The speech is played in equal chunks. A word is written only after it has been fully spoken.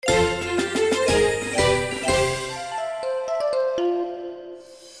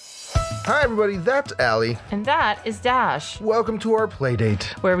everybody, that's Allie. And that is Dash, Welcome to our playdate.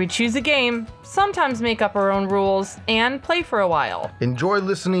 where we choose a game, sometimes make up our own rules, and play for a while. Enjoy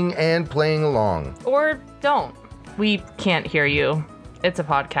listening and playing along. Or don't. We can't hear you. It's a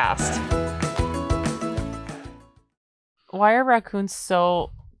podcast. Why are raccoons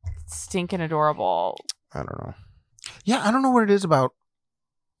so stinking adorable? I don't know. Yeah, I don't know what it is about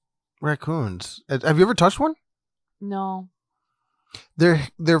raccoons. Have you ever touched one? No.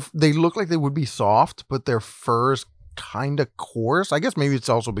 They look like they would be soft, but their fur is kind of coarse. I guess maybe it's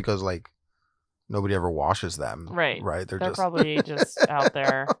also because like nobody ever washes them. Right. They're just... probably just out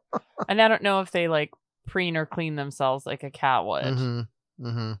there. And I don't know if they like preen or clean themselves like a cat would.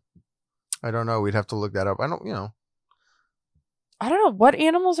 I don't know. We'd have to look that up. I don't know. What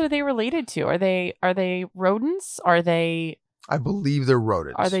animals are they related to? Are they rodents? I believe they're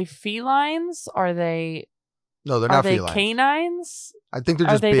rodents. Are they felines? No, they're not felines. felines. Are they canines? I think they're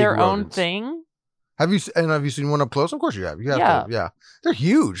just Are they big their rodents. own thing? Have you seen one up close? Of course you have. You have to, yeah. They're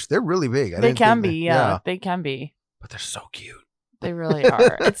huge. They're really big. They can be. They can be. But they're so cute. They really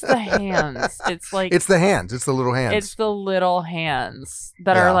are. It's the hands. It's like it's the hands. It's the little hands. It's the little hands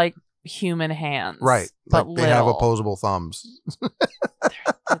that are like human hands, right? But like they have opposable thumbs.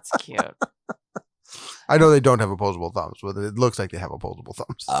 That's cute. I know they don't have opposable thumbs, but it looks like they have opposable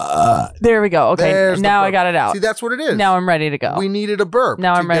thumbs. There we go. Okay, now I got it out. See, that's what it is. Now I'm ready to go. We needed a burp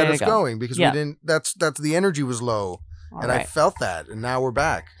now I'm ready get to us go. going because we didn't. That's the energy was low, and I felt that, and now we're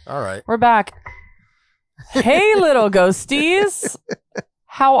back. All right, we're back. Hey, little ghosties,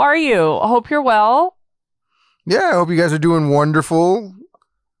 how are you? I hope you're well. Yeah, I hope you guys are doing wonderful.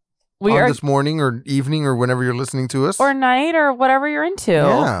 We are this morning or evening or whenever you're listening to us, or night or whatever you're into.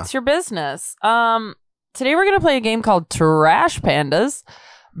 Yeah. It's your business. Today we're going to play a game called Trash Pandas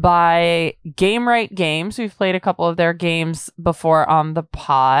by Game Right Games. We've played a couple of their games before on the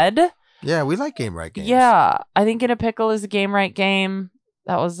pod. Yeah, we like Game Right Games. Yeah, I think In a Pickle is a Game Right game.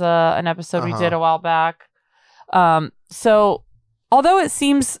 That was an episode we did a while back. So although it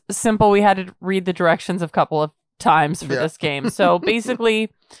seems simple, we had to read the directions a couple of times for this game. So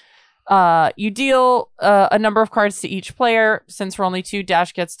basically, you deal a number of cards to each player. Since we're only 2,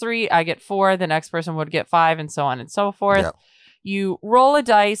 Dash gets 3, I get 4, the next person would get 5, and so on and so forth. Yep. You roll a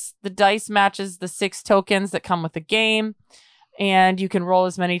dice. The dice matches the 6 tokens that come with the game, and you can roll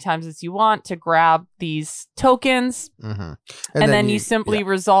as many times as you want to grab these tokens. Mm-hmm. And then you simply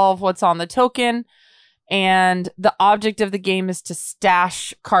resolve what's on the token. And the object of the game is to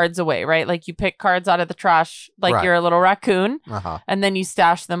stash cards away, right? Like you pick cards out of the trash, like you're a little raccoon, and then you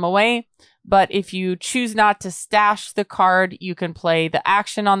stash them away. But if you choose not to stash the card, you can play the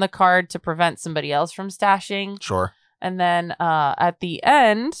action on the card to prevent somebody else from stashing. Sure. And then at the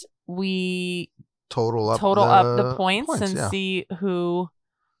end, we total up the points and see who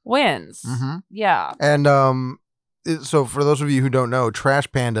wins. Mm-hmm. Yeah. And so for those of you who don't know, Trash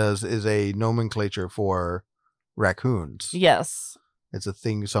Pandas is a nomenclature for raccoons. Yes. It's a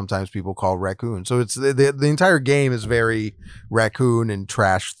thing sometimes people call raccoons. So it's the entire game is very raccoon and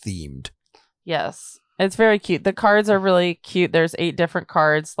trash themed. Yes. It's very cute. The cards are really cute. There's 8 different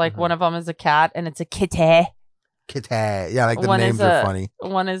cards. Like one of them is a cat and it's a kitty. Kitty. Yeah, like the names are funny.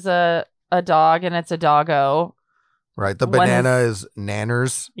 One is a dog and it's a doggo. Right. The banana is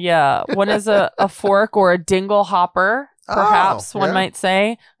nanners. Yeah. One is a fork or a dingle hopper, perhaps one might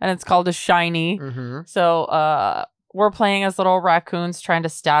say. And it's called a shiny. Mm-hmm. So we're playing as little raccoons trying to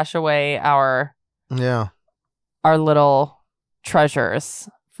stash away our little treasures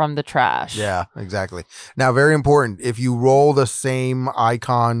from the trash. Yeah, exactly. Now, very important. If you roll the same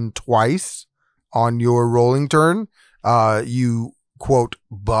icon twice on your rolling turn, you, quote,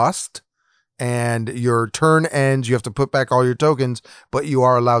 bust. And your turn ends, you have to put back all your tokens, but you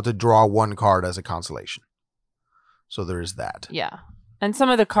are allowed to draw 1 card as a consolation. So there is that. Yeah. And some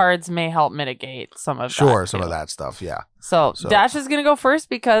of the cards may help mitigate some of that. Sure, some of that stuff, yeah. So Dash is going to go first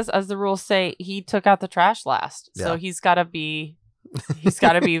because, as the rules say, he took out the trash last. Yeah. So he's got to be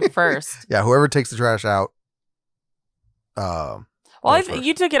first. Yeah, whoever takes the trash out. Well,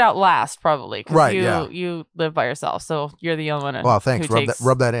 you took it out last, probably, because you live by yourself, so you're the only one. Well, thanks.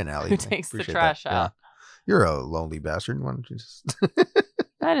 Rub that in, Allie. Who takes the trash out? Yeah. You're a lonely bastard. Why don't you just...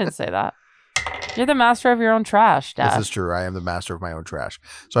 I didn't say that. You're the master of your own trash, Dad. This is true. I am the master of my own trash.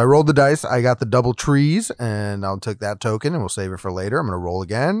 So I rolled the dice. I got the double trees, and I'll take that token, and we'll save it for later. I'm going to roll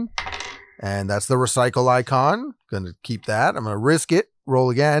again, and that's the recycle icon. Going to keep that. I'm going to risk it.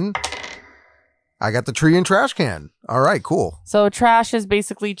 Roll again. I got the tree and trash can. All right, cool. So trash is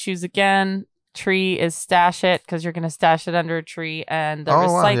basically choose again. Tree is stash it because you're going to stash it under a tree. And the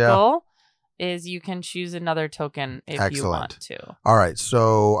recycle is you can choose another token if you want to. All right,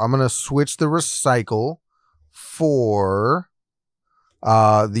 so I'm going to switch the recycle for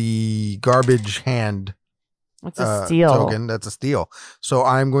the garbage hand. It's a steal. Token. That's a steal. So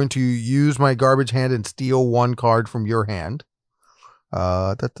I'm going to use my garbage hand and steal one card from your hand.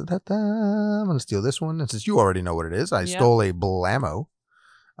 I'm going to steal this one. Since you already know what it is, I stole a Blammo.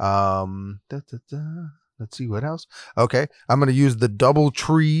 Let's see what else. Okay, I'm going to use the double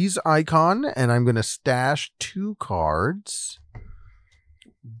trees icon, and I'm going to stash 2 cards.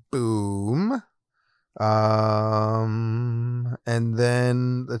 Boom. And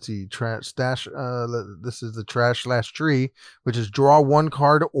then let's see, stash. This is the trash/tree, which is draw 1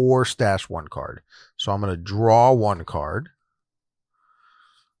 card or stash 1 card. So I'm going to draw 1 card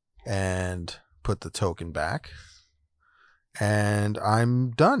and put the token back, and I'm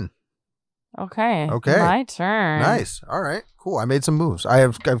done. Okay. My turn. Nice. All right. Cool. I made some moves. I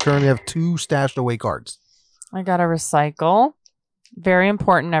currently have 2 stashed away cards. I got to recycle. Very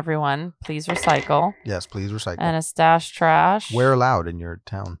important, everyone. Please recycle. Yes, please recycle. And a stash trash. Where allowed in your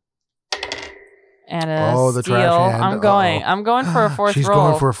town. And a the steal. trash hand. I'm going for a 4th roll. She's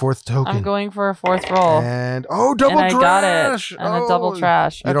going for a 4th token. I'm going for a 4th roll. And double trash. I got it. And a double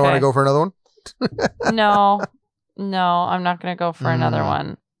trash. You don't want to go for another one? No, I'm not going to go for another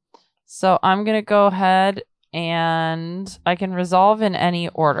one. So I'm going to go ahead and I can resolve in any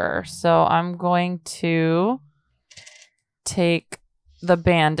order. So I'm going to take the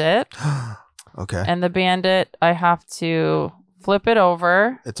bandit. Okay. And the bandit, I have to flip it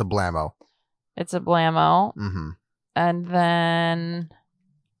over. It's a Blammo. Mm-hmm. And then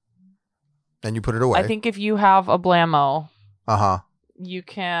you put it away. I think if you have a Blammo, uh-huh, you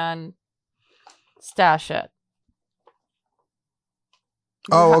can stash it.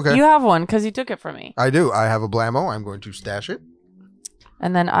 Okay. You have one because you took it from me. I do. I have a Blammo. I'm going to stash it.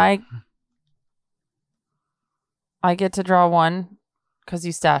 And then I get to draw 1 because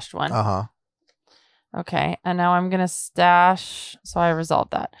you stashed 1. Uh-huh. Okay. And now I'm going to stash. So I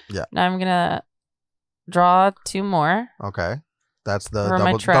resolved that. Yeah. Now I'm going to draw 2 more. Okay. That's the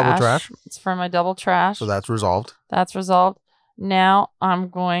double trash. It's for my double trash. So that's resolved. Now I'm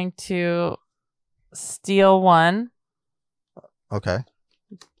going to steal 1. Okay.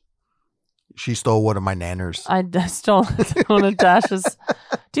 She stole one of my nanners. I stole one of Dash's.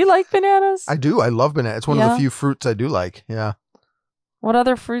 Do you like bananas? I do. I love banana. It's one of the few fruits I do like. Yeah. What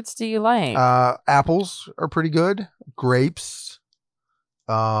other fruits do you like? Apples are pretty good. Grapes.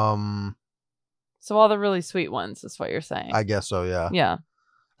 So all the really sweet ones is what you're saying. I guess so. Yeah. Yeah.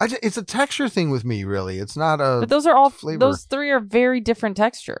 It's a texture thing with me, really. It's not a. But those are all flavor. Those 3 are very different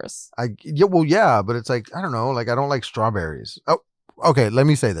textures. But it's like, I don't know. Like, I don't like strawberries. Oh, okay. Let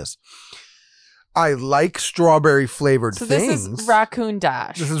me say this. I like strawberry flavored things. This is Raccoon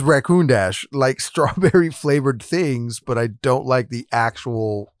Dash. Like strawberry flavored things, but I don't like the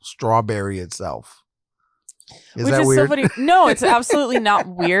actual strawberry itself. Is that weird? So funny. No, it's absolutely not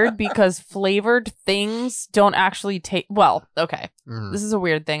weird because flavored things don't actually taste. Well, okay. This is a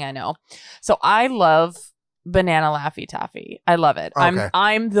weird thing, I know. So I love banana Laffy Taffy. I love it. Okay.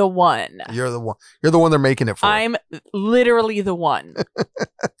 I'm the one. You're the one. You're the one they're making it for. I'm literally the one.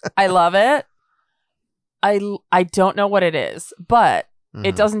 I love it. I don't know what it is, but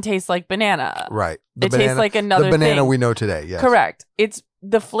it doesn't taste like banana. Right. Tastes like another thing. The banana thing. we know today, yes. Correct. It's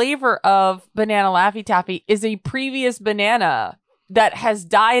the flavor of banana Laffy Taffy is a previous banana that has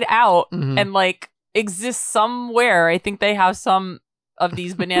died out and like exists somewhere. I think they have some of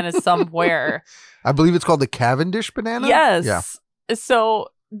these bananas somewhere. I believe it's called the Cavendish banana. Yes. Yeah. So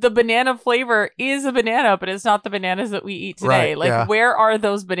the banana flavor is a banana, but it's not the bananas that we eat today. Right, where are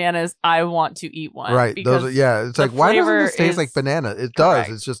those bananas? I want to eat one. Right. It's like, why doesn't this taste like banana? It correct. does.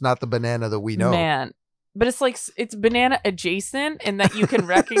 It's just not the banana that we know. Man. But it's like, it's banana adjacent in that you can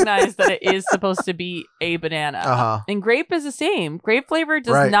recognize that it is supposed to be a banana. Uh-huh. And grape is the same. Grape flavor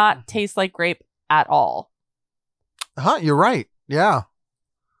does not taste like grape at all. You're right. Yeah.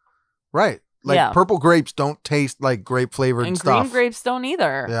 Right. Like purple grapes don't taste like grape flavored and stuff. Green grapes don't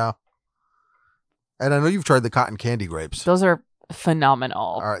either. Yeah. And I know you've tried the cotton candy grapes. Those are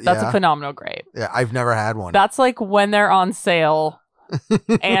phenomenal. That's a phenomenal grape. Yeah, I've never had one. That's like when they're on sale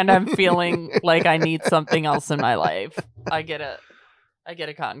and I'm feeling like I need something else in my life. I get a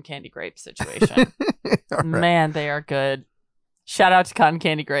cotton candy grape situation. Right. Man, they are good. Shout out to cotton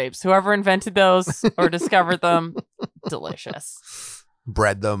candy grapes. Whoever invented those or discovered them, delicious.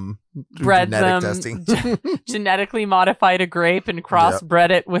 Bred them. Genetically modified a grape and crossbred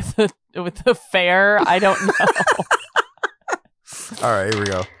it with a fair. I don't know. All right, here we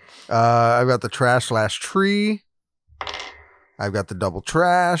go. I've got the trash/tree. I've got the double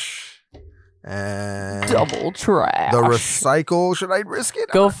trash. And double trash. The recycle. Should I risk it?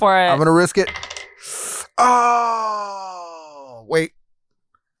 Go for it. I'm going to risk it. Oh, wait.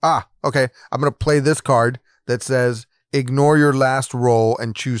 Okay. I'm going to play this card that says ignore your last roll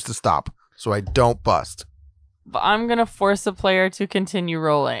and choose to stop so I don't bust. But I'm going to force a player to continue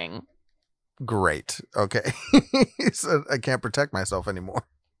rolling. Great. Okay. So I can't protect myself anymore.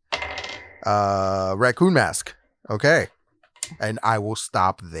 Raccoon mask. Okay. And I will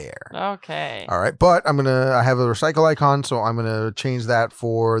stop there. Okay. All right. But I have a recycle icon, so I'm going to change that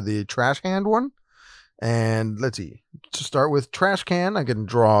for the trash hand one. And let's see. To start with trash can, I can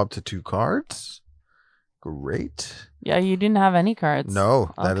draw up to 2 cards. Great. Yeah, you didn't have any cards.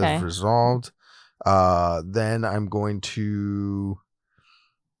 No, that is resolved. Then I'm going to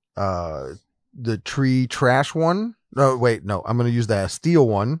the tree trash one. No, wait, no. I'm going to use that steel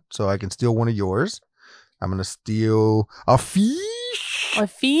one so I can steal one of yours. I'm going to steal a fish. A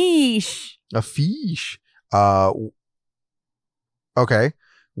fish. A fish. Okay.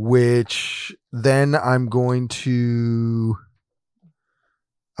 Which then I'm going to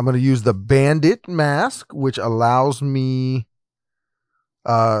use the bandit mask, which allows me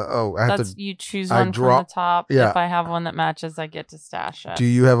You choose one from the top. Yeah. If I have one that matches, I get to stash it. Do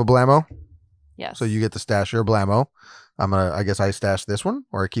you have a blammo? Yes. So you get to stash your blammo. I guess I stash this one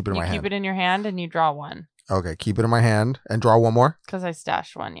or I keep it in my hand. You keep it in your hand and you draw one. Okay, keep it in my hand and draw one more. Because I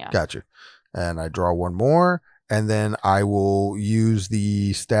stashed one, yeah. Gotcha. And I draw one more. And then I will use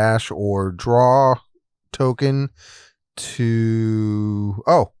the stash or draw token to...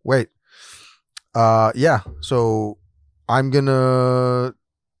 Oh, wait. Yeah. So I'm going to...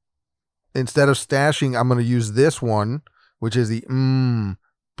 Instead of stashing, I'm going to use this one, which is the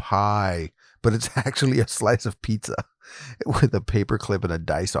pie. But it's actually a slice of pizza with a paper clip and a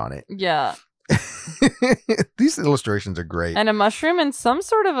dice on it. Yeah. These illustrations are great. And a mushroom and some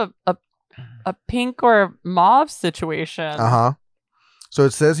sort of a pink or mauve situation. So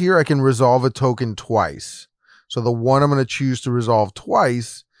it says here I can resolve a token twice. So the one I'm going to choose to resolve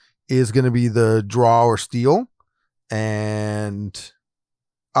twice is going to be the draw or steal and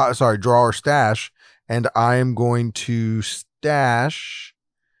draw or stash. And I'm going to stash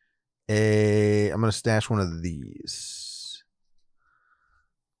I'm going to stash one of these.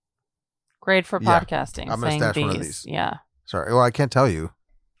 Great for podcasting. I'm going to stash one of these. Yeah. Sorry. Well, I can't tell you.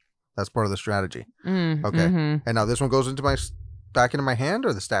 That's part of the strategy. Okay. Mm-hmm. And now this one goes back into my hand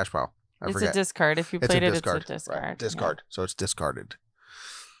or the stash pile? I forget. A discard. If you played it's a discard. Right. Discard. Yeah. So it's discarded.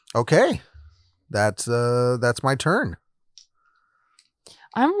 Okay. That's my turn.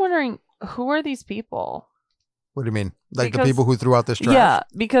 I'm wondering, who are these people? What do you mean? Like the people who threw out this trash? Yeah,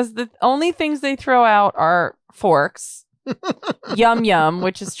 because the only things they throw out are forks, yum yum,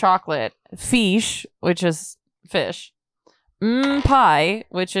 which is chocolate, fish, which is fish, pie,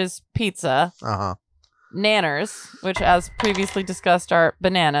 which is pizza, nanners, which as previously discussed are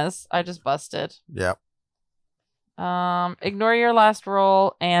bananas. I just busted. Yep. Ignore your last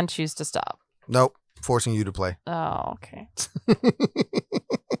roll and choose to stop. Nope. Forcing you to play. Oh, okay.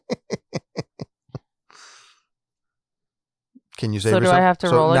 Can you save yourself? So do I have to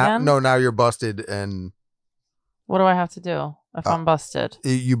roll again? No, now you're busted and... What do I have to do if I'm busted?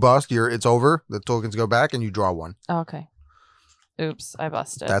 You bust, it's over. The tokens go back and you draw one. Oh, okay. Oops, I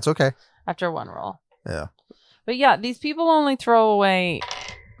busted. That's okay. After one roll. Yeah. But yeah, these people only throw away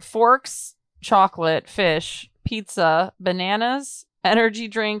forks, chocolate, fish, pizza, bananas, energy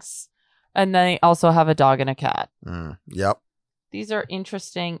drinks, and they also have a dog and a cat. Yep. These are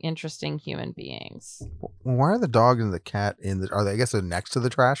interesting human beings. Well, why are the dog and the cat I guess they're next to the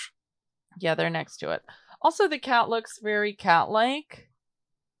trash? Yeah, they're next to it. Also, the cat looks very cat-like,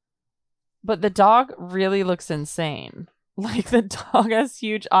 but the dog really looks insane. Like, the dog has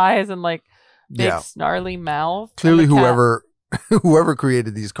huge eyes and, like, big snarly mouth. Clearly, whoever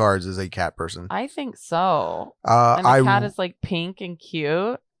created these cards is a cat person. I think so. And the cat is, like, pink and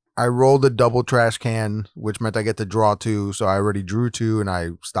cute. I rolled a double trash can, which meant I get to draw 2, so I already drew 2, and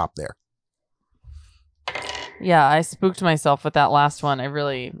I stopped there. Yeah, I spooked myself with that last one. I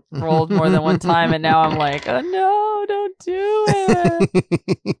really rolled more than one time, and now I'm like, oh no, don't do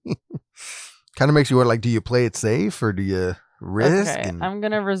it. Kind of makes you wonder, like, do you play it safe, or do you risk? Okay, I'm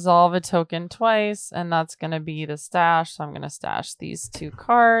going to resolve a token twice, and that's going to be the stash, so I'm going to stash these 2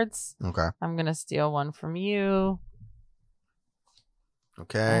 cards. Okay. I'm going to steal one from you.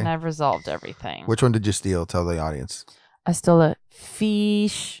 Okay. And I've resolved everything. Which one did you steal? Tell the audience. I stole a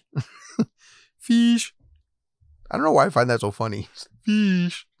fish. Fish. I don't know why I find that so funny.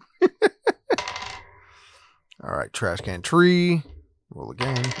 Fish. All right. Trash can tree. Roll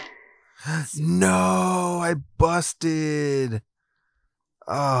again. No, I busted.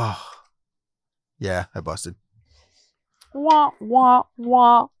 Oh. Yeah, I busted. Wah, wah,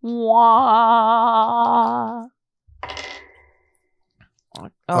 wah, wah.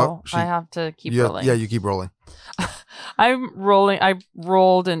 Oh, I have to keep rolling. Yeah, you keep rolling. I'm rolling. I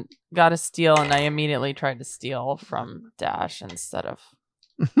rolled and got a steal, and I immediately tried to steal from Dash instead of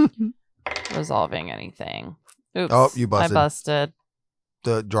resolving anything. Oops. Oh, you busted. I busted.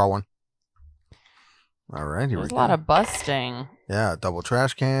 Draw one. All right, here we go. There's a lot of busting. Yeah, double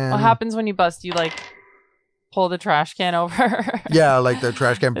trash can. What happens when you bust? You like pull the trash can over. Yeah, like the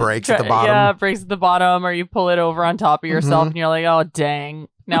trash can breaks at the bottom. Yeah, it breaks at the bottom, or you pull it over on top of yourself, and you're like, oh, dang.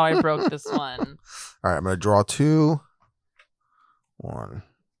 Now I broke this one. All right, I'm going to draw 2. 1.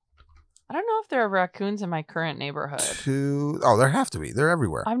 I don't know if there are raccoons in my current neighborhood. 2. Oh, there have to be. They're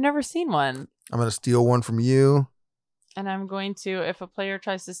everywhere. I've never seen one. I'm going to steal one from you. And I'm going to, if a player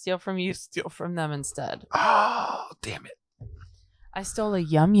tries to steal from you, steal from them instead. Oh, damn it. I stole a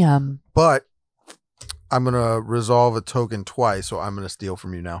yum yum. But I'm going to resolve a token twice, so I'm going to steal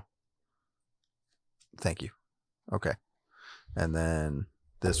from you now. Thank you. Okay. And then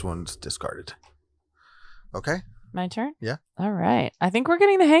this one's discarded. Okay. My turn? Yeah. All right. I think we're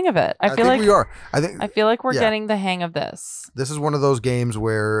getting the hang of it. I feel think like we are. I feel like we're getting the hang of this. This is one of those games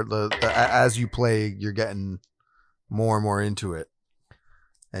where as you play, you're getting more and more into it,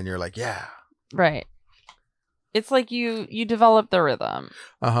 and you're like, yeah, right. It's like you develop the rhythm.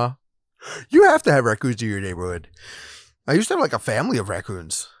 You have to have raccoons in your neighborhood. I used to have like a family of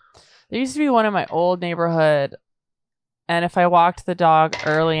raccoons. There used to be one in my old neighborhood, and if I walked the dog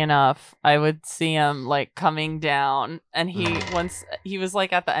early enough, I would see him like coming down. And he was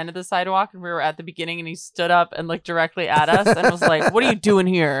like at the end of the sidewalk, and we were at the beginning, and he stood up and looked directly at us and was like, "What are you doing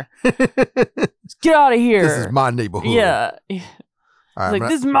here? Get out of here! This is my neighborhood." Yeah. All right, like,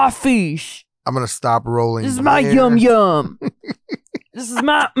 this is my fish. I'm gonna stop rolling. This is my yum yum. This is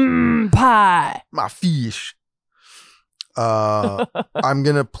my pie. My fish. I'm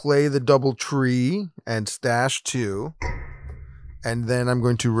gonna play the double tree and stash 2, and then I'm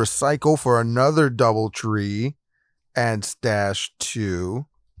going to recycle for another double tree and stash 2,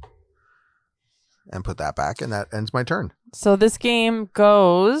 and put that back, and that ends my turn. So this game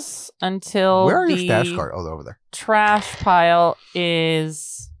goes until where are your stash cards? Oh, they're over there. Trash pile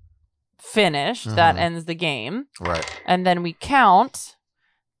is finished. That ends the game. Right. And then we count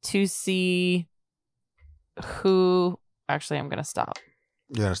to see who. Actually, I'm gonna stop.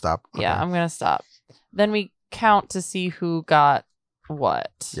 You're gonna stop? Okay. Yeah, I'm gonna stop. Then we count to see who got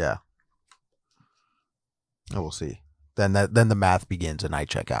what. Yeah. And we'll see. Then the math begins, and I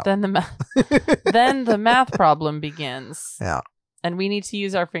check out. Then the math problem begins. Yeah. And we need to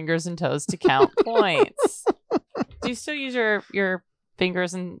use our fingers and toes to count points. Do you still use your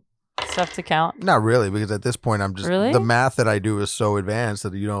fingers and stuff to count? Not really, because at this point I'm just really? The math that I do is so advanced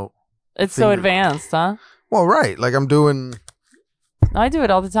that you don't. It's so advanced, huh? Well, right. Like I'm doing. I do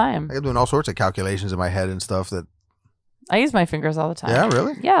it all the time. I'm doing all sorts of calculations in my head and stuff that. I use my fingers all the time. Yeah,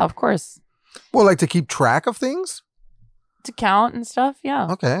 really? Yeah, of course. Well, like to keep track of things? To count and stuff, yeah.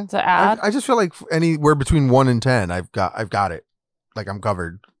 Okay. To add. I just feel like anywhere between 1 and 10, I've got it. Like I'm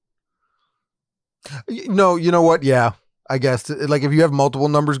covered. No, you know what? Yeah. I guess like if you have multiple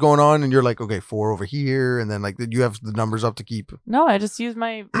numbers going on and you're like, okay, 4 over here, and then like you have the numbers up to keep. No, I just use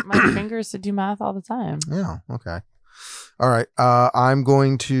my fingers to do math all the time. Yeah. Okay. All right. I'm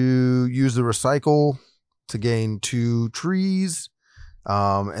going to use the recycle to gain 2 trees.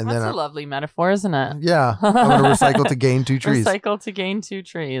 And that's a lovely metaphor, isn't it? Yeah. I'm going to recycle to gain 2 trees. Recycle to gain 2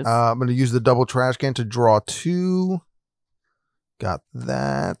 trees. I'm going to use the double trash can to draw 2. Got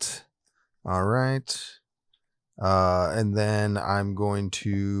that. All right. And then I'm going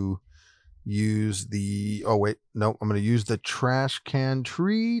to use I'm going to use the trash can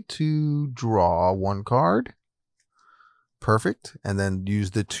tree to draw 1 card. Perfect. And then use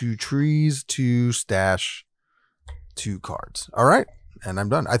the 2 trees to stash 2 cards. All right. And I'm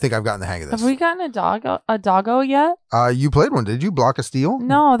done. I think I've gotten the hang of this. Have we gotten a doggo yet? You played one. Did you block a steal?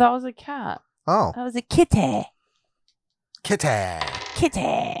 No, that was a cat. Oh. That was a kitty. Kitty.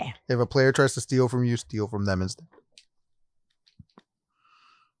 Kitty. If a player tries to steal from you, steal from them instead.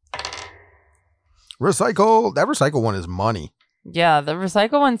 Recycle. That recycle one is money. Yeah, the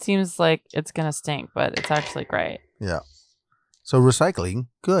recycle one seems like it's going to stink, but it's actually great. Yeah. So recycling,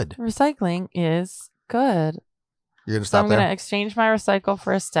 good. Recycling is good. You're going to stop I'm going to exchange my recycle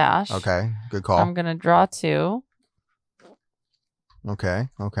for a stash. Okay. Good call. I'm going to draw 2. Okay.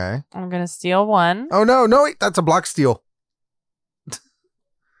 I'm going to steal 1. Oh, no. Wait. That's a block steal.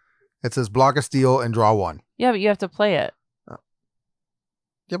 It says block a steal and draw 1. Yeah, but you have to play it.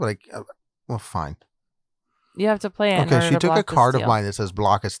 Yeah, but well, fine. You have to play it. Okay, in she order to took a block the card of steal. mine that says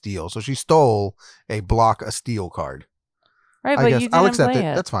block a steal. So she stole a block a steal card. Right, I but guess you I'll didn't accept play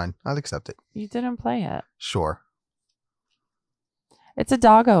it. it. That's fine. I'll accept it. You didn't play it. Sure. It's a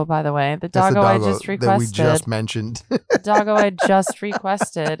doggo, by the way. The doggo I just requested. That we just mentioned. The doggo I just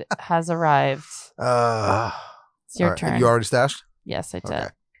requested has arrived. It's your turn. You already stashed? Yes, I did. Okay.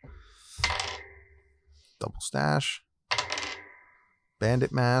 Double stash.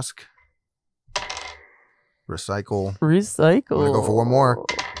 Bandit mask. Recycle. Recycle. I'm gonna go for one more.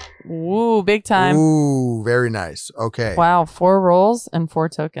 Ooh, big time. Ooh, very nice. Okay. Wow, 4 rolls and 4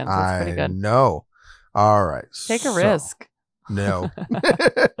 tokens. That's pretty good. No. All right. Take a risk. No.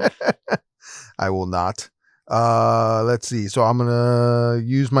 I will not. Let's see. So I'm gonna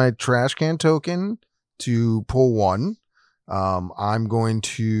use my trash can token to pull one. I'm going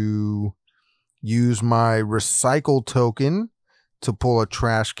to use my recycle token to pull a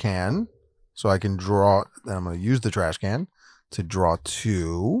trash can. So I can draw. Then I'm going to use the trash can to draw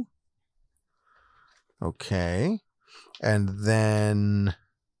 2. Okay. And then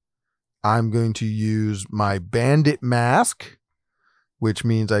I'm going to use my bandit mask, which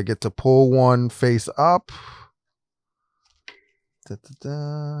means I get to pull one face up.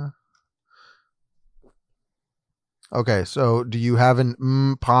 Okay, so do you have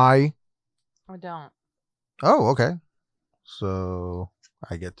an pie? I don't. Oh, okay. So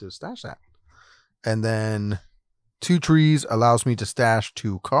I get to stash that. And then 2 trees allows me to stash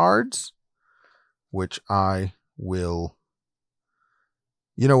 2 cards, which I will.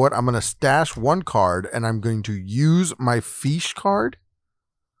 You know what? I'm going to stash 1 card, and I'm going to use my fiche card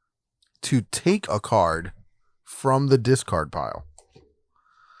to take a card from the discard pile.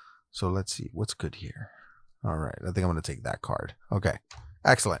 So let's see. What's good here? All right. I think I'm going to take that card. Okay.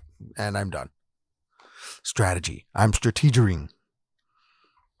 Excellent. And I'm done. Strategy. I'm strategering.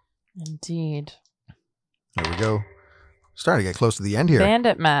 Indeed. There we go. Starting to get close to the end here.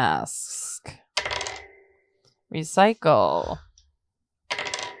 Bandit mask. Recycle.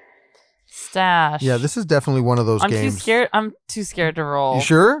 Stash. Yeah, this is definitely one of those games. I'm too scared to roll. You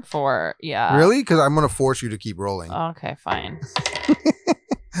sure? Yeah. Really? Because I'm going to force you to keep rolling. Okay, fine.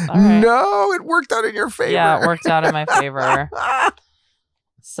 All right. No, it worked out in your favor. Yeah, it worked out in my favor.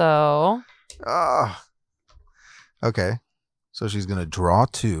 So. Okay. So she's going to draw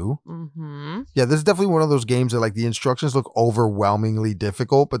 2. Mm-hmm. Yeah, this is definitely one of those games that like the instructions look overwhelmingly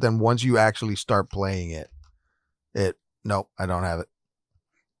difficult, but then once you actually start playing nope, I don't have it.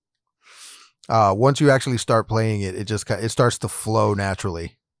 Once you actually start playing it, it starts to flow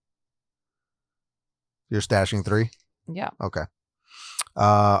naturally. You're stashing 3? Yeah. Okay.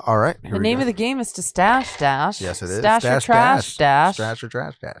 All right. The name of the game is to stash dash. Yes, it is. Stash your trash dash. Stash your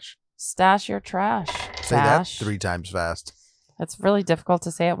trash dash. Stash your trash. Say that 3 times fast. It's really difficult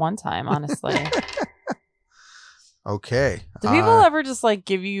to say at one time, honestly. Okay. Do people ever just like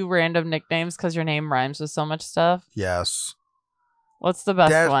give you random nicknames because your name rhymes with so much stuff? Yes. What's the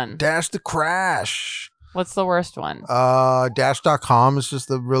best one? Dash the crash. What's the worst one? Dash.com is just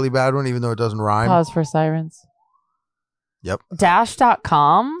the really bad one, even though it doesn't rhyme. Pause for sirens. Yep.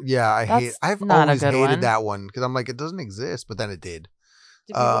 Dash.com? Yeah, I've always hated that one because I'm like, it doesn't exist, but then it did.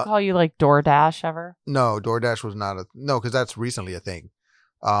 Did people call you like DoorDash ever? No, DoorDash was not because that's recently a thing.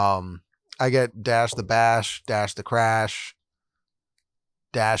 I get Dash the Bash, Dash the Crash,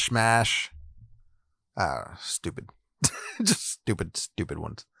 Dash Smash. Stupid. Just stupid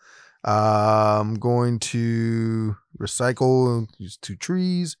ones. I'm going to recycle, use 2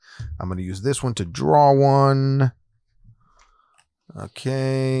 trees. I'm going to use this one to draw 1.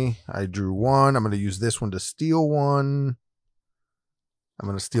 Okay, I drew 1. I'm going to use this one to steal 1. I'm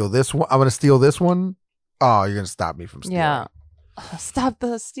going to steal this one. Oh, you're going to stop me from stealing. Yeah. Stop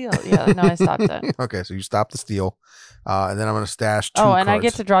the steal. Yeah, no, I stopped it. Okay, so you stop the steal. And then I'm going to stash 2 cards. Oh, and I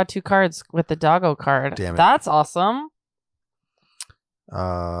get to draw 2 cards with the doggo card. Damn it. That's awesome.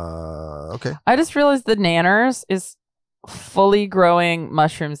 Okay. I just realized the nanners is fully growing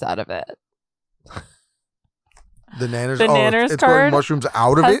mushrooms out of it. The nanners, it's card growing mushrooms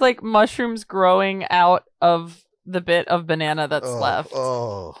out of has it? like mushrooms growing out of the bit of banana that's left.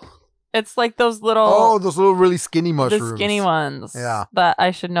 Oh. It's like those little really skinny mushrooms. The skinny ones. Yeah. That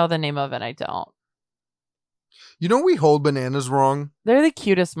I should know the name of and I don't. You know we hold bananas wrong? They're the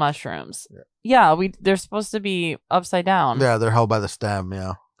cutest mushrooms. Yeah, they're supposed to be upside down. Yeah, they're held by the stem,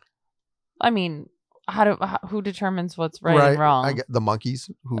 yeah. I mean, who determines what's right and wrong? I get the monkeys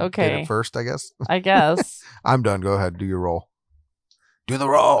who did it first, I guess. I guess. I'm done. Go ahead. Do your roll. Do the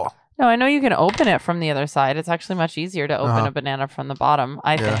roll. No, I know you can open it from the other side. It's actually much easier to open a banana from the bottom,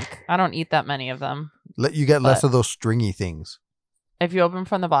 I think. I don't eat that many of them. You get less of those stringy things. If you open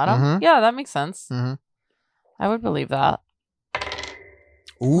from the bottom? Yeah, that makes sense. Mm-hmm. I would believe that.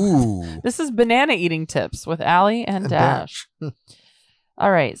 Ooh. This is banana eating tips with Allie and Dash.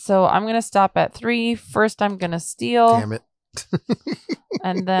 All right, so I'm going to stop at 3. First, I'm going to steal. Damn it.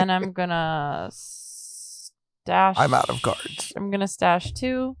 And then I'm going to stash. I'm out of cards. I'm going to stash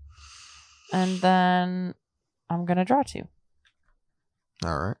 2. And then I'm going to draw 2.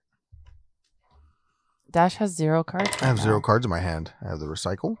 All right. Dash has 0 cards. I have 0 cards in my hand. I have the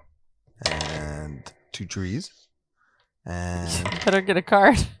recycle and 2 trees. And better get a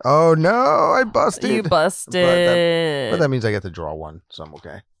card. Oh no, I busted. You busted. But that means I get to draw 1, so I'm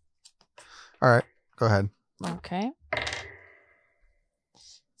okay. All right, go ahead. Okay.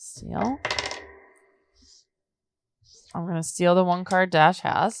 Steal. I'm going to steal the 1 card Dash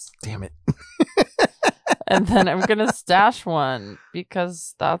has. Damn it. And then I'm going to stash 1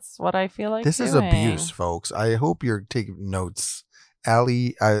 because that's what I feel like This doing. is abuse, folks. I hope you're taking notes.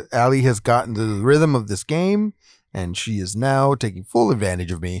 Allie has gotten to the rhythm of this game, and she is now taking full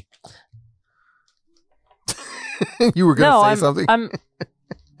advantage of me. You were going to say something? I'm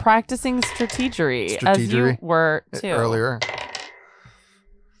practicing strategery, as you were too. Earlier.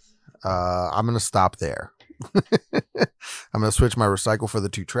 I'm going to stop there. I'm going to switch my recycle for the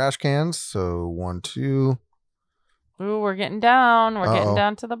 2 trash cans. So 1, 2. Ooh, we're getting down. We're getting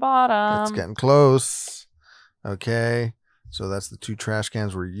down to the bottom. It's getting close. Okay. So that's the 2 trash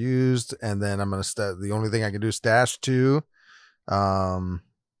cans were used. And then I'm going to the only thing I can do is stash 2. But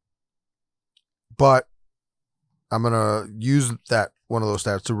I'm going to use that one of those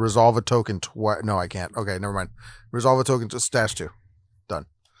stats to resolve a token twice. No, I can't. Okay, never mind. Resolve a token to stash 2. Done.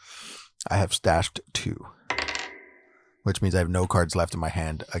 I have stashed 2. Which means I have no cards left in my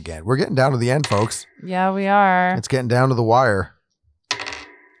hand again. We're getting down to the end, folks. Yeah, we are. It's getting down to the wire.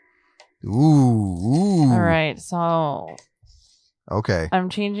 Ooh. All right, so... Okay.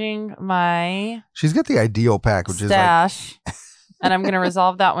 I'm changing my... She's got the ideal pack, which stash, is like... and I'm going to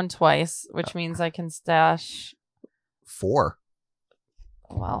resolve that one twice, which means I can stash... 4.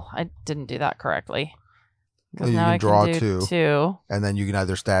 Well, I didn't do that correctly. Well, now you can draw do 2. And then you can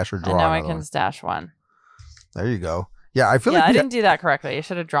either stash or draw. And now I can one. Stash 1. There you go. Yeah, I feel like I didn't do that correctly. I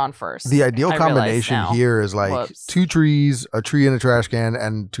should have drawn first. The ideal combination here is like Whoops. 2 trees, a tree in a trash can,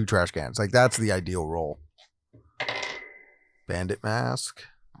 and 2 trash cans. Like that's the ideal roll. Bandit mask.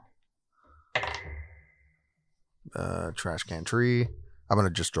 Trash can tree. I'm going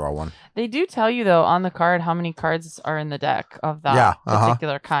to just draw 1. They do tell you, though, on the card how many cards are in the deck of that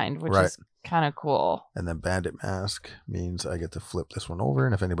particular kind, which is kind of cool. And then bandit mask means I get to flip this one over.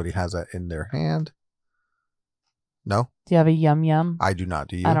 And if anybody has that in their hand. No? Do you have a yum yum? I do not.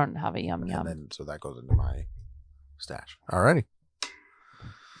 Do you? I don't have a yum yum. And then, so that goes into my stash. Alrighty.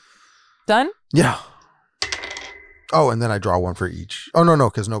 Done? Yeah. Oh, and then I draw 1 for each. Oh, no,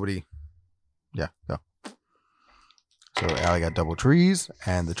 because nobody. Yeah, go. So Allie got double trees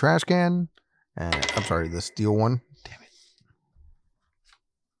and the trash can. And I'm sorry, the steel one. Damn it.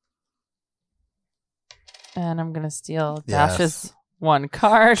 And I'm going to steal Dash's 1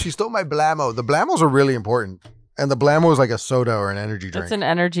 card. She stole my Blamo. The Blamos are really important. And the Blamo is like a soda or an energy drink. It's an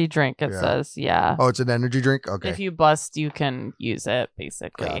energy drink, it says. Yeah. Oh, it's an energy drink? Okay. If you bust, you can use it,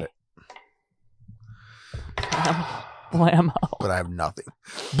 basically. Got it. Blamo. But I have nothing.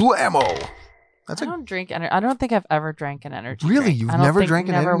 Blammo! I don't drink energy. I don't think I've ever drank an energy Really? drink. You've never drank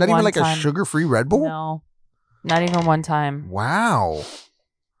an energy? Not even like a sugar-free Red Bull? No. Not even one time. Wow.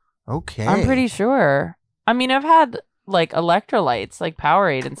 Okay. I'm pretty sure. I mean, I've had like electrolytes, like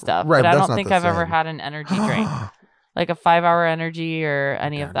Powerade and stuff, right, but I don't think I've ever had an energy drink. Like a 5-hour energy or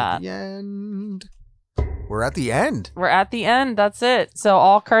any of that. The end. We're at the end. We're at the end. That's it. So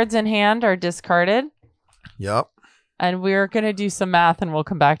all cards in hand are discarded. Yep. And we're going to do some math and we'll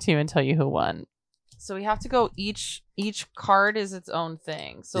come back to you and tell you who won. So we have to go each card is its own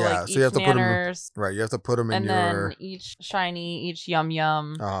thing. So like each you have to Nanners, put them, right, you have to put them in and your... then each shiny, each yum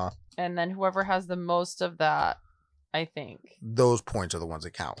yum. And then whoever has the most of that, I think. Those points are the ones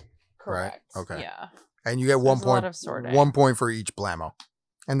that count. Correct. Right? Okay. Yeah. And you get 1 point. A lot of sorting. 1 point for each Blamo.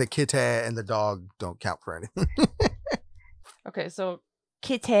 And the kitty and the dog don't count for anything. Okay, so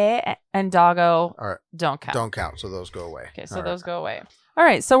kitty and doggo don't count. Don't count, so those go away. Okay, so those go away. All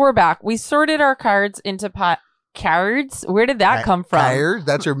right, so we're back. We sorted our cards into cards. Where did that come from? Cards?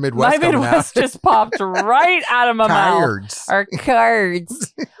 That's your Midwest. My Midwest just popped right out of my mouth. Our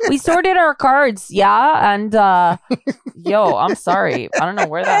cards. We sorted our cards, yeah, and yo, I'm sorry, I don't know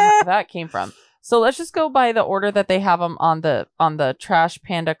where that came from. So let's just go by the order that they have them on the Trash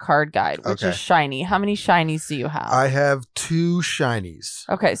Panda card guide, which is shiny. How many shinies do you have? I have 2 shinies.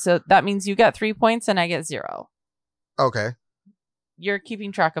 Okay, so that means you get 3 points and I get 0. Okay. You're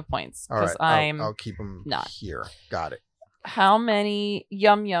keeping track of points All because right. I'll keep them not here. Got it. How many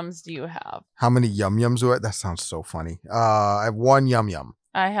yum yums do you have? How many yum yums do I? That sounds so funny. I have 1 yum yum.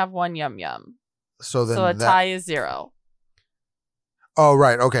 I have 1 yum yum. So then a tie is 0. Oh,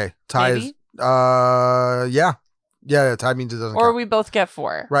 right. Okay. Tie Maybe? is yeah. Yeah, tie means it doesn't Or count. we both get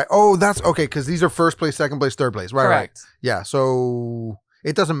 4. Right. Oh, that's okay, because these are first place, second place, third place. Right, Correct. right. Yeah, so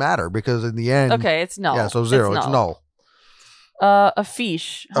it doesn't matter because in the end. Okay, it's null. Yeah, so 0. It's null. A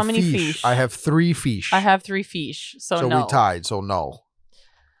fish. How many fish? I have 3 fish. I have 3 fish. So no. we tied, so null.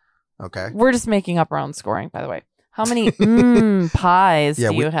 Okay. We're just making up our own scoring, by the way. How many pies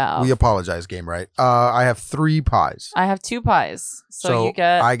do you have? We apologize, game, right? I have 3 pies. I have 2 pies. So you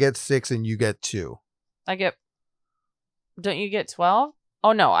get... I get 6 and you get 2. I get... Don't you get 12?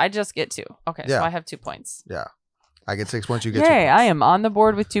 Oh, no. I just get 2. Okay, Yeah. so I have 2 points. Yeah. I get 6 points, you get 2 Yay, points. I am on the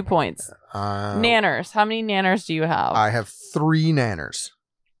board with 2 points. Nanners. How many nanners do you have? I have 3 nanners.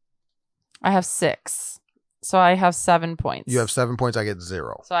 I have 6. So I have 7 points. You have 7 points, I get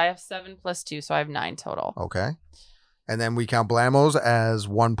 0. So I have 7 plus 2, so I have 9 total. Okay. And then we count blamos as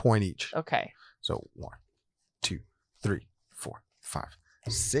 1 point each. Okay. So 1, 2, 3, 4, 5,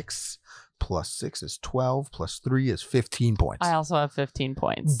 6. Plus 6 is 12. Plus 3 is 15 points. I also have 15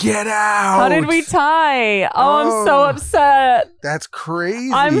 points. Get out! How did we tie? Oh, I'm so upset. That's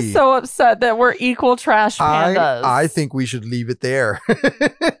crazy. I'm so upset that we're equal trash pandas. I think we should leave it there.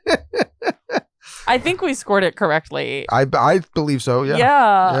 I think we scored it correctly. I believe so, yeah.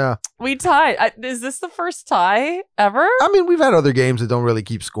 Yeah. We tied. Is this the first tie ever? I mean, we've had other games that don't really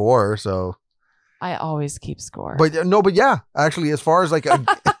keep score, so. I always keep score. But yeah, actually, as far as like a.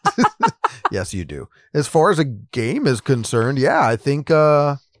 Yes, you do. As far as a game is concerned, yeah, I think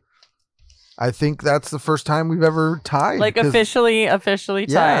that's the first time we've ever tied. Like officially tied.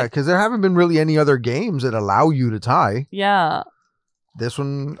 Yeah, because there haven't been really any other games that allow you to tie. Yeah. This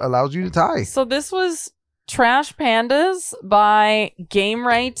one allows you to tie. So this was Trash Pandas by Game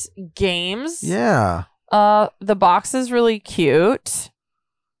Right Games. Yeah. The box is really cute.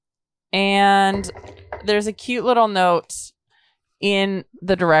 And there's a cute little note in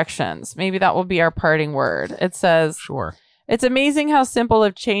the directions. Maybe that will be our parting word. It says, sure. It's amazing how simple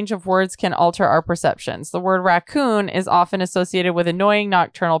a change of words can alter our perceptions. The word raccoon is often associated with annoying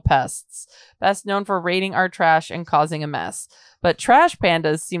nocturnal pests, best known for raiding our trash and causing a mess. But trash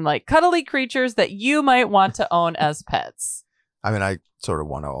pandas seem like cuddly creatures that you might want to own as pets. I mean, I sort of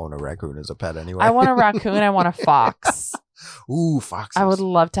want to own a raccoon as a pet anyway. I want a raccoon. I want a fox. Ooh, foxes. I would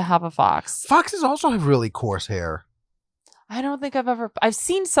love to have a fox. Foxes also have really coarse hair. I don't think I've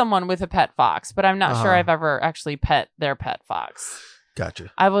seen someone with a pet fox, but I'm not sure I've ever actually pet their pet fox.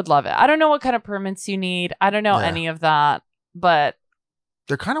 Gotcha. I would love it. I don't know what kind of permits you need. I don't know any of that, but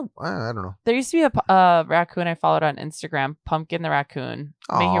they're kind of, I don't know. There used to be a raccoon I followed on Instagram, Pumpkin the raccoon.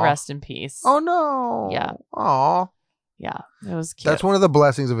 May he rest in peace. Oh, no. Yeah. Aw. Yeah, it was cute. That's one of the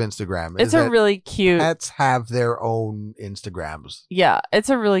blessings of Instagram. It's a really cute. Pets have their own Instagrams. Yeah, it's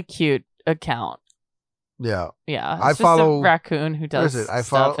a really cute account. Yeah. Yeah. I follow a raccoon who does I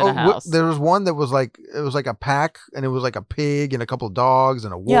stuff in a house. There was one that was like, it was like a pack, and it was like a pig and a couple of dogs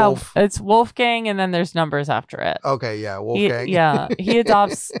and a wolf. Yeah, it's Wolfgang, and then there's numbers after it. Okay, yeah, Wolfgang. He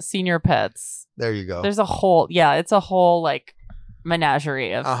adopts senior pets. There you go. There's a whole, it's a whole like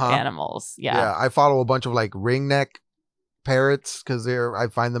menagerie of animals. Yeah. Yeah, I follow a bunch of like ringneck parrots because I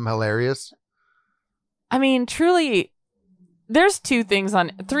find them hilarious. I mean, truly, there's 3 things on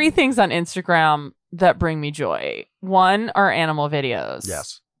Instagram that bring me joy. 1 are animal videos.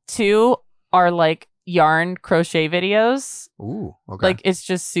 Yes. 2 are like yarn crochet videos. Ooh, okay. Like it's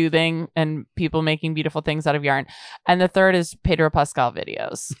just soothing and people making beautiful things out of yarn. And the 3rd is Pedro Pascal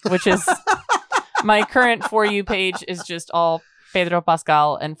videos, which is my current For You page is just all Pedro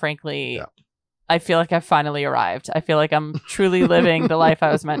Pascal. And frankly, I feel like I've finally arrived. I feel like I'm truly living the life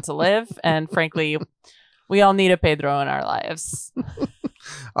I was meant to live. And frankly, we all need a Pedro in our lives.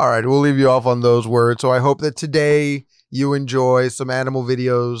 All right, we'll leave you off on those words. So I hope that today you enjoy some animal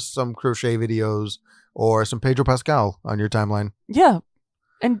videos, some crochet videos, or some Pedro Pascal on your timeline. Yeah,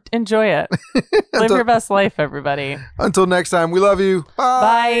 and enjoy it. Live your best life, everybody. Until next time, we love you.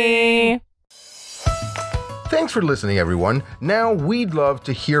 Bye. Thanks for listening, everyone. Now we'd love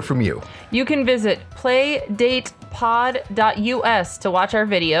to hear from you. You can visit playdatepod.us to watch our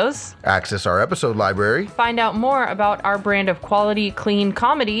videos, access our episode library, find out more about our brand of quality, clean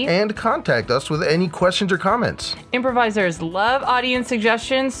comedy, and contact us with any questions or comments. Improvisers love audience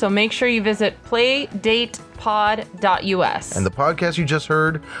suggestions, so make sure you visit playdatepod.us. And the podcast you just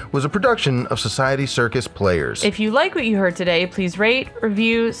heard was a production of Society Circus Players. If you like what you heard today, please rate,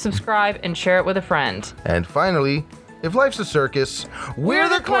 review, subscribe, and share it with a friend. And finally, If life's a circus, we're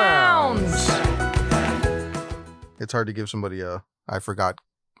the clowns. It's hard to give somebody a I forgot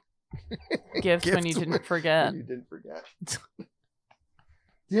gift when you didn't forget. You didn't forget.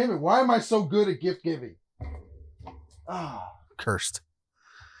 Damn it, why am I so good at gift giving? Ah, cursed.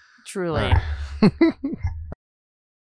 Truly.